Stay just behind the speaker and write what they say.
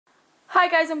Hi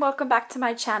guys and welcome back to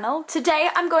my channel. Today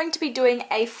I'm going to be doing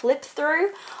a flip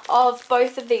through of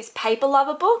both of these paper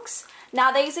lover books.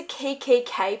 Now these are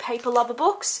kikki.K paper lover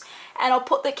books and I'll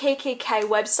put the kikki.K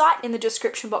website in the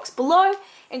description box below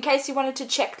in case you wanted to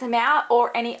check them out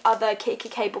or any other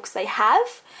kikki.K books they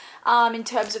have in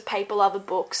terms of paper lover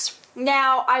books.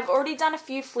 Now I've already done a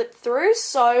few flip throughs,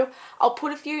 so I'll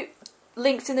put a few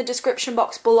links in the description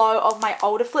box below of my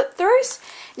older flip throughs.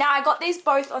 Now I got these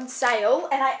both on sale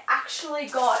and I actually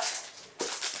got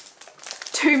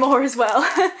two more as well.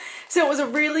 So it was a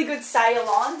really good sale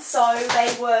on, so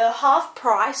they were half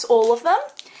price, all of them,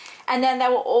 and then they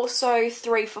were also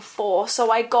 3 for 4.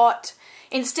 So I got,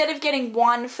 instead of getting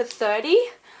 1 for 30,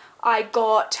 I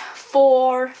got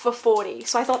 4 for 40.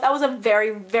 So I thought that was a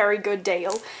very good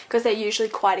deal because they're usually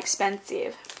quite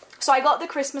expensive. So I got the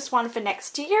Christmas one for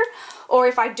next year, or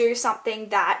if I do something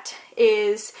that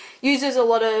uses a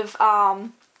lot of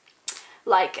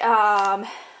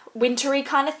wintry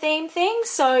kind of theme things.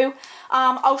 So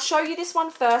I'll show you this one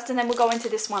first and then we'll go into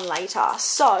this one later.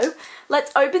 So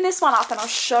let's open this one up and I'll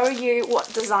show you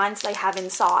what designs they have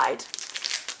inside.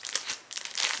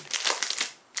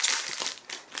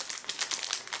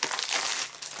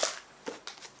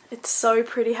 It's so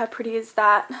pretty. How pretty is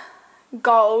that?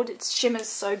 Gold. It shimmers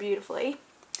so beautifully.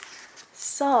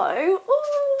 So, ooh,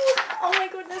 oh my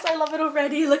goodness, I love it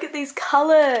already. Look at these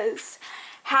colours.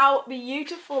 How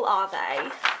beautiful are they?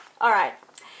 Alright,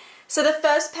 so the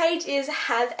first page is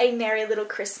Have a Merry Little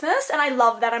Christmas, and I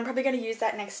love that. I'm probably going to use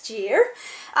that next year.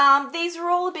 These are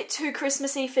all a bit too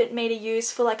Christmassy for me to use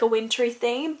for like a wintry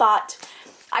theme, but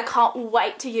I can't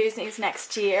wait to use these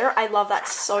next year. I love that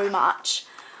so much.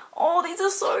 Oh, these are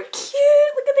so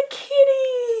cute. Look at the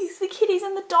kitties. The kitties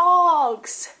and the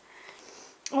dogs.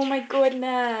 Oh my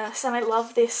goodness. And I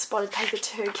love this spotted paper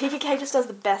too. kikki.K just does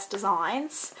the best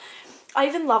designs. I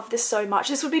even love this so much.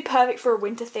 This would be perfect for a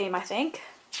winter theme, I think.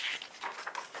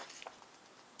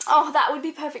 Oh, that would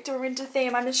be perfect for a winter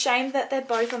theme. I'm ashamed that they're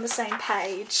both on the same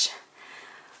page.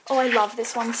 Oh, I love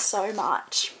this one so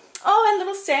much. Oh, and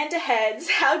little Santa heads.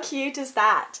 How cute is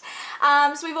that?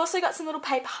 So we've also got some little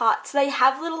paper hearts. They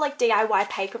have little like DIY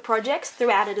paper projects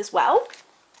throughout it as well.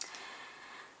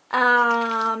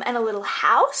 And a little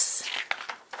house.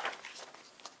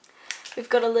 We've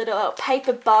got a little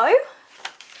paper bow.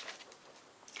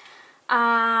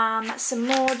 Some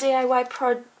more DIY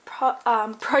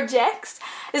projects.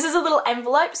 This is a little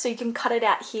envelope, so you can cut it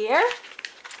out here.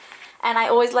 And I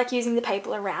always like using the paper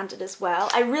around it as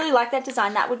well. I really like that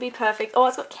design. That would be perfect. Oh,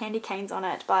 it's got candy canes on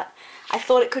it, but I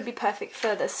thought it could be perfect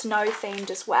for the snow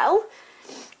themed as well.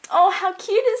 Oh, how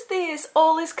cute is this?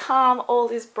 All is calm, all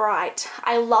is bright.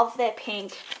 I love their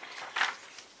pink.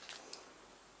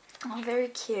 Oh, very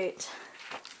cute.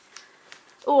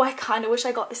 Oh, I kind of wish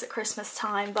I got this at Christmas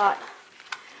time, but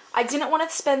I didn't want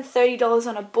to spend $30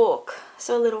 on a book.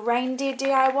 So a little reindeer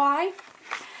DIY.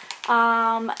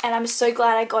 And I'm so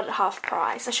glad I got it half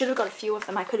price. I should have got a few of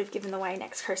them. I could have given away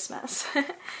next Christmas.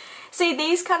 See,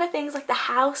 these kind of things like the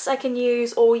house I can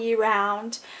use all year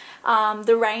round.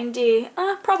 The reindeer,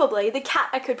 probably. The cat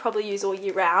I could probably use all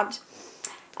year round.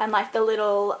 And like the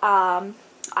little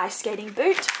ice skating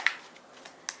boot.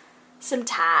 Some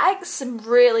tags, some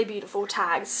really beautiful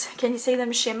tags. Can you see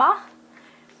them shimmer?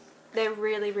 They're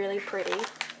really pretty.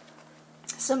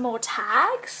 Some more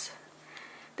tags.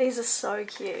 These are so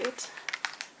cute.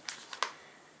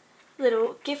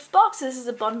 Little gift box. This is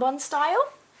a bonbon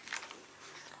style.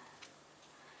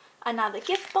 Another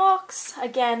gift box.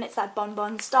 Again, it's that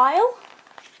bonbon style.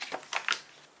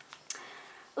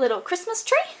 A little Christmas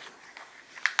tree.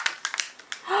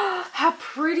 How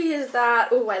pretty is that?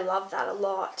 Oh, I love that a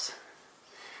lot.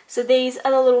 So these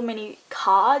are the little mini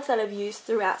cards that I've used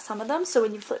throughout some of them. So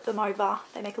when you flip them over,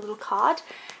 they make a little card.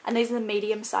 And these are the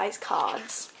medium-sized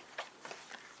cards.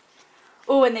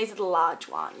 Oh, and these are the large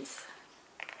ones.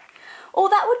 Oh,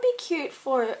 that would be cute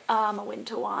for a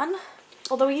winter one.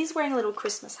 Although he's wearing a little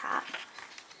Christmas hat.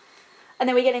 And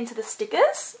then we get into the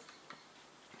stickers.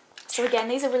 So again,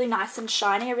 these are really nice and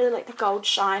shiny. I really like the gold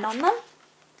shine on them.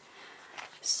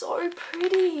 So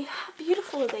pretty. How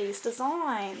beautiful are these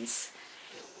designs?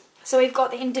 So we've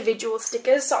got the individual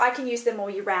stickers. So I can use them all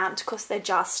year round because they're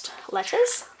just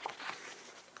letters.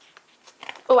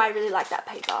 Oh, I really like that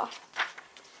paper.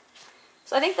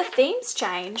 So I think the theme's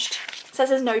changed. It says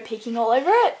there's no peeking all over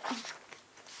it.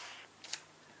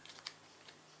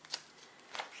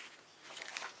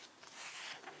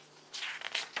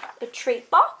 A treat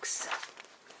box.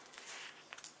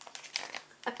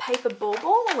 A paper bauble.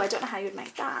 Oh, I don't know how you would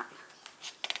make that.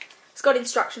 It's got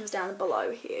instructions down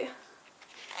below here.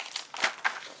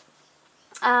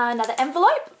 Another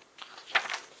envelope.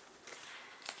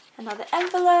 Another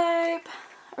envelope,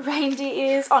 reindeer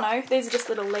ears. Oh no, these are just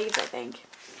little leaves, I think.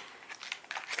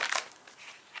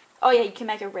 Oh yeah, you can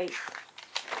make a wreath.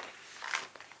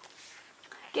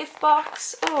 Gift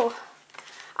box. Oh,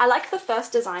 I like the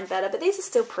first design better, but these are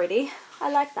still pretty.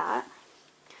 I like that.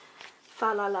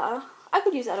 Fa la la. I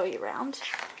could use that all year round.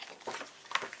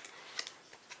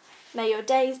 May your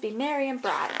days be merry and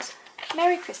bright.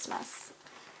 Merry Christmas.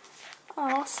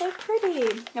 Oh, so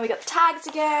pretty. Now we got the tags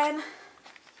again.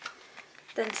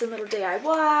 Then some little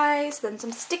DIYs, then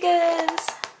some stickers.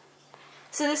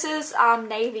 So this is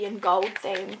navy and gold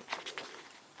theme.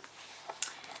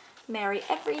 Merry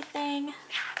everything.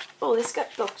 Oh, this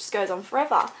book just goes on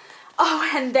forever. Oh,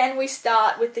 and then we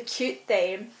start with the cute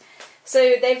theme.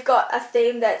 So they've got a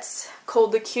theme that's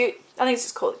called the cute, I think it's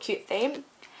just called the cute theme.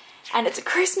 And it's a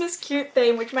Christmas cute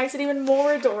theme, which makes it even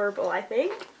more adorable, I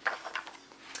think.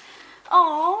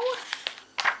 Oh.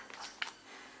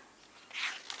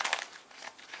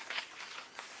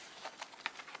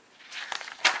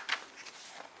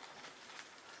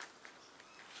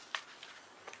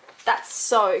 That's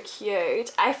so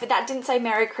cute. If that didn't say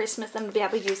Merry Christmas, then we'll be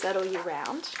able to use that all year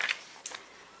round.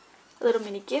 A little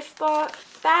mini gift box.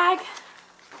 Bag,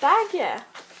 yeah.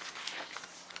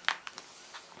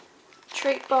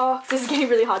 Treat box. This is getting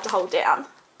really hard to hold down.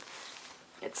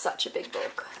 It's such a big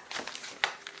book.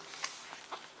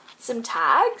 Some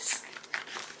tags.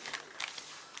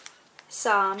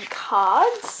 Some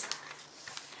cards.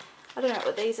 I don't know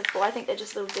what these are for. I think they're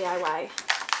just little DIY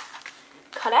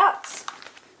cutouts.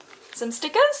 Some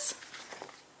stickers.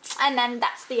 And then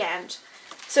that's the end.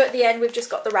 So at the end we've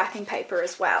just got the wrapping paper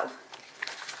as well.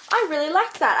 I really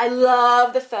liked that. I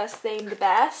love the first theme the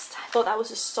best. I thought that was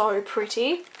just so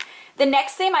pretty. The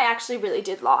next theme I actually really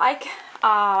did like.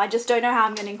 I just don't know how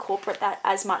I'm going to incorporate that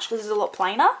as much because it's a lot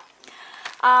plainer.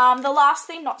 The last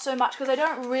theme not so much because I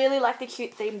don't really like the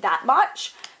cute theme that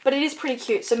much. But it is pretty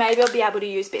cute, so maybe I'll be able to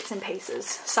use bits and pieces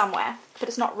somewhere. But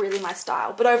it's not really my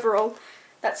style. But overall,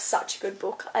 that's such a good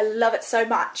book. I love it so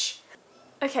much.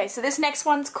 Okay, so this next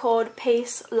one's called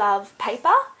Peace, Love,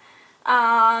 Paper.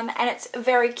 And it's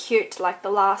very cute, like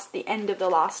the end of the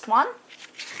last one.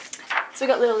 So we've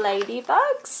got little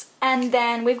ladybugs. And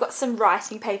then we've got some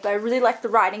writing paper. I really like the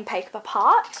writing paper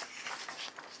part.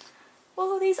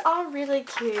 Oh, these are really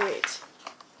cute.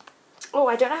 Oh,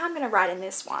 I don't know how I'm going to write in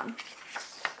this one.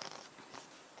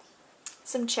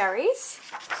 Some cherries.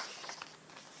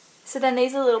 So then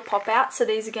these are little pop-outs. So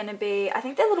these are going to be, I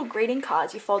think they're little greeting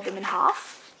cards. You fold them in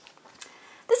half.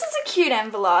 This is a cute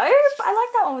envelope. I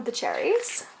like that one with the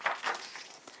cherries.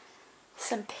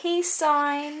 Some peace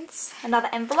signs. Another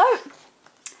envelope.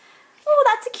 Oh,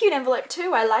 that's a cute envelope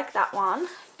too. I like that one.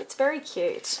 It's very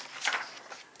cute.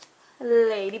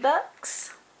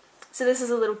 Ladybugs. So this is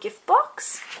a little gift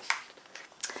box.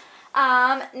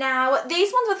 Now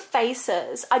these ones with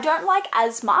faces I don't like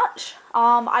as much.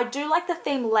 I do like the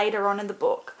theme later on in the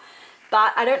book,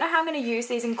 but I don't know how I'm going to use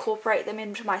these, incorporate them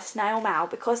into my snail mail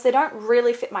because they don't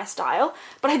really fit my style,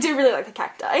 but I do really like the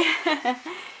cacti.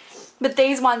 But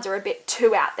these ones are a bit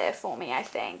too out there for me, I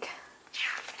think.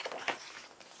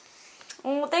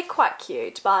 Oh, they're quite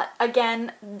cute, but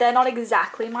again, they're not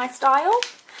exactly my style.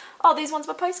 Oh, these ones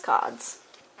were postcards.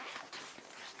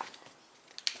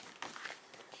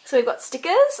 So we've got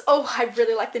stickers. Oh, I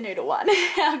really like the noodle one.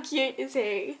 How cute is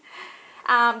he?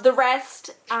 The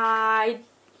rest, I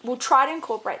will try to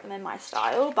incorporate them in my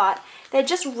style, but they're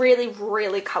just really,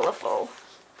 really colourful.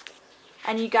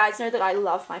 And you guys know that I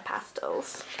love my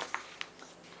pastels.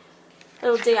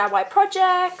 Little DIY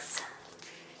projects.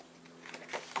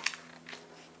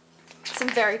 Some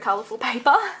very colourful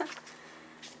paper.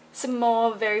 Some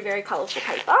more very, very colourful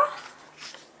paper.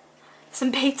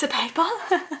 Some pizza paper.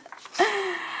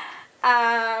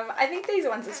 I think these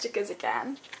ones are stickers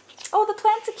again. Oh, the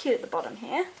plants are cute at the bottom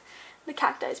here. The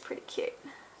cacti is pretty cute.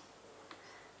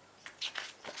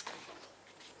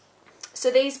 So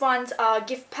these ones are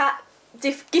gift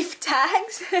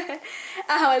tags. Oh,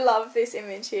 I love this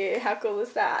image here. How cool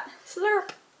is that?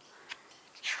 Slurp.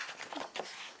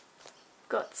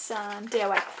 Got some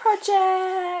DIY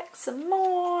projects, some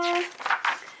more.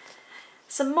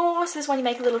 Some more. So this one you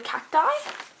make a little cacti.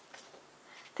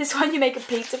 This one you make a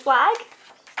pizza flag.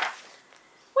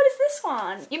 What is this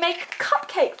one? You make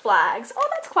cupcake flags. Oh,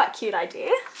 that's quite a cute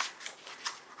idea.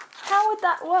 How would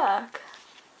that work?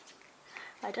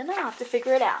 I don't know. I'll have to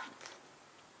figure it out.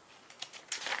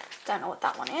 Don't know what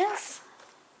that one is.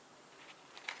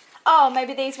 Oh,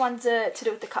 maybe these ones are to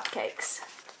do with the cupcakes.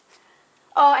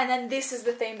 Oh, and then this is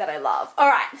the theme that I love.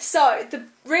 Alright, so the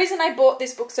reason I bought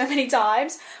this book so many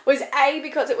times was A,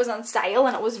 because it was on sale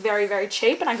and it was very, very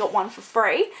cheap and I got one for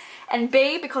free. And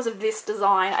B, because of this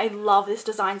design. I love this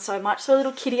design so much. So a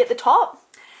little kitty at the top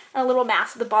and a little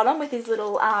mouse at the bottom with his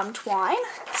little twine.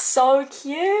 So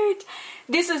cute.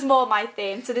 This is more my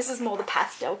theme, so this is more the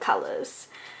pastel colours.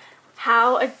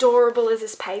 How adorable is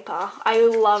this paper? I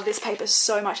love this paper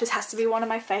so much. This has to be one of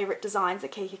my favourite designs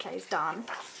that kikki.K has done.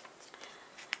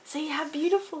 See, how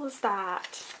beautiful is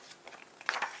that?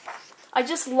 I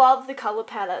just love the colour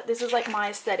palette. This is like my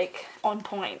aesthetic on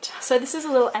point. So this is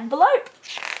a little envelope.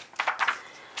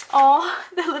 Oh,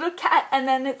 the little cat, and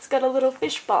then it's got a little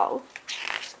fish bowl.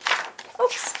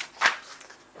 Oops.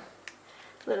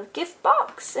 Little gift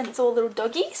box, and it's all little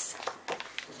doggies.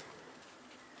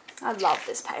 I love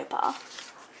this paper.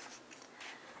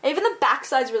 Even the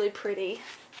backside's really pretty.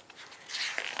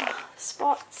 Oh,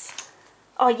 spots.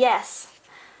 Oh, yes.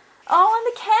 Oh, and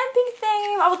the camping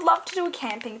theme. I would love to do a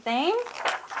camping theme.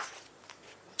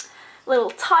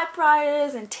 Little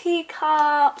typewriters and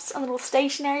teacups and little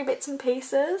stationery bits and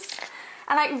pieces.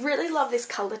 And I really love this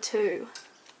colour too.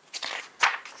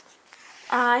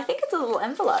 I think it's a little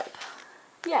envelope.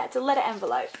 Yeah, it's a letter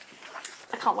envelope.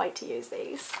 I can't wait to use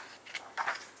these.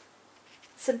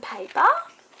 Some paper.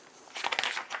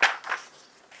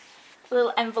 A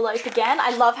little envelope again.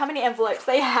 I love how many envelopes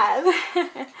they have.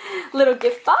 Little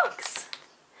gift box.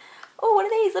 Oh, what are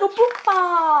these? Little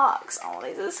bookmarks. Oh,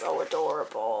 these are so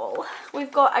adorable.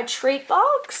 We've got a treat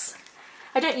box.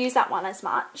 I don't use that one as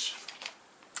much.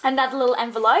 Another little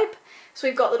envelope. So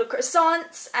we've got little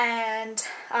croissants and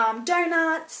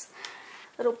donuts,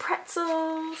 little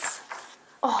pretzels.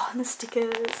 Oh, and the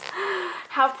stickers.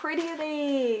 How pretty are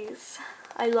these?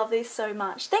 I love these so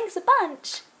much. Thanks a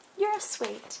bunch. You're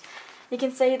sweet. You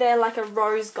can see they're like a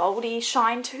rose goldy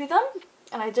shine to them.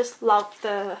 And I just love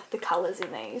the colours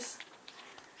in these.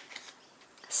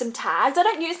 Some tags. I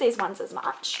don't use these ones as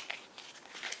much.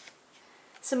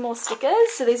 Some more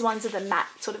stickers. So these ones are the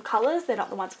matte sort of colours. They're not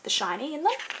the ones with the shiny in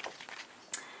them.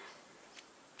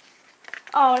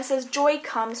 Oh, and it says, joy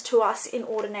comes to us in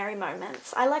ordinary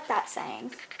moments. I like that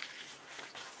saying.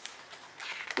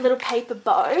 Little paper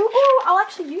bow. Oh, I'll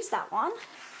actually use that one.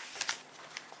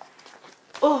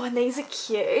 Oh, and these are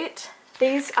cute.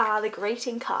 These are the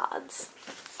greeting cards.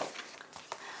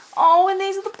 Oh, and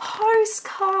these are the postcards.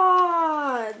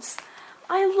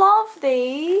 I love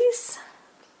these.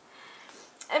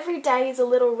 Every day is a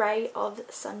little ray of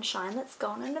sunshine. Let's go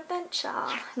on an adventure.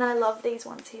 And I love these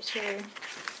ones here too.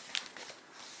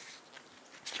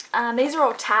 These are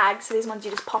all tags, so these ones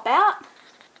you just pop out.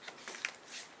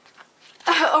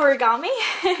 Origami,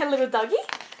 a little doggy.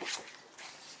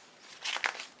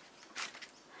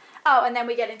 Oh, and then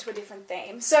we get into a different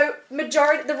theme. So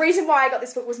the reason why I got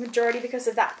this book was majority because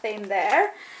of that theme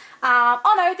there.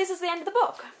 Oh no, this is the end of the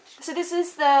book. So this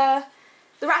is the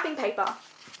wrapping paper.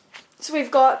 So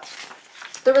we've got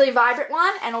the really vibrant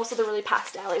one and also the really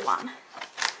pastel-y one.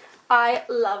 I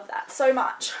love that so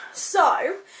much.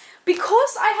 So,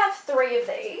 because I have 3 of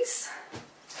these,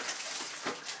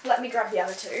 let me grab the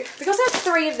other 2. Because I have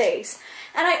 3 of these,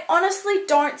 and I honestly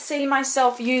don't see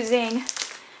myself using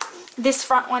this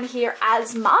front one here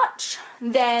as much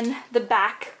than the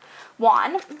back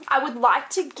one, I would like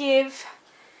to give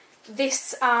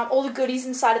this all the goodies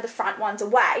inside of the front ones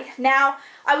away. Now,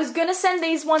 I was going to send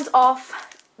these ones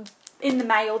off in the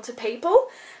mail to people,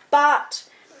 but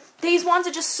these ones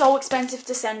are just so expensive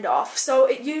to send off. So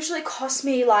it usually costs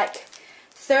me like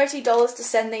 $30 to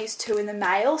send these 2 in the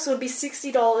mail. So it'd be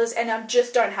 $60 and I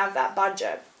just don't have that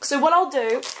budget. So what I'll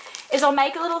do is I'll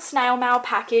make a little snail mail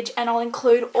package and I'll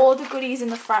include all the goodies in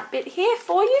the front bit here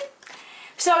for you.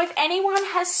 So if anyone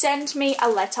has sent me a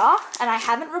letter and I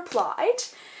haven't replied,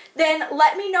 then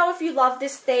let me know if you love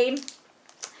this theme.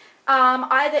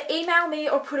 Either email me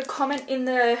or put a comment in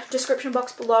the description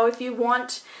box below if you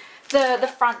want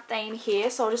the front theme here.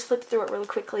 So I'll just flip through it really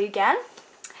quickly again.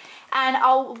 And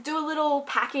I'll do a little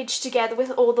package together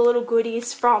with all the little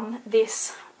goodies from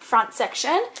this front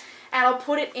section. And I'll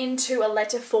put it into a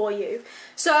letter for you.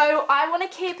 So I want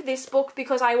to keep this book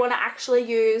because I want to actually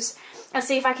use, I'll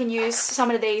see if I can use some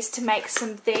of these to make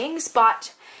some things.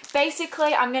 But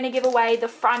basically I'm going to give away the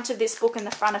front of this book and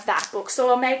the front of that book. So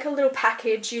I'll make a little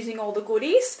package using all the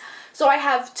goodies. So I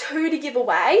have 2 to give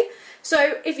away.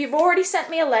 So if you've already sent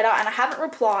me a letter and I haven't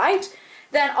replied,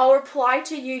 then I'll reply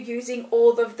to you using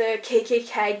all of the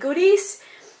kikki.K goodies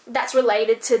that's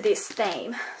related to this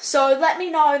theme. So let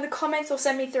me know in the comments or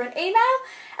send me through an email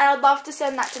and I'd love to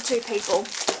send that to 2 people.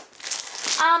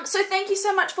 So thank you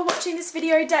so much for watching this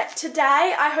video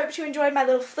today. I hope you enjoyed my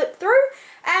little flip through,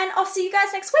 and I'll see you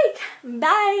guys next week.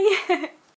 Bye!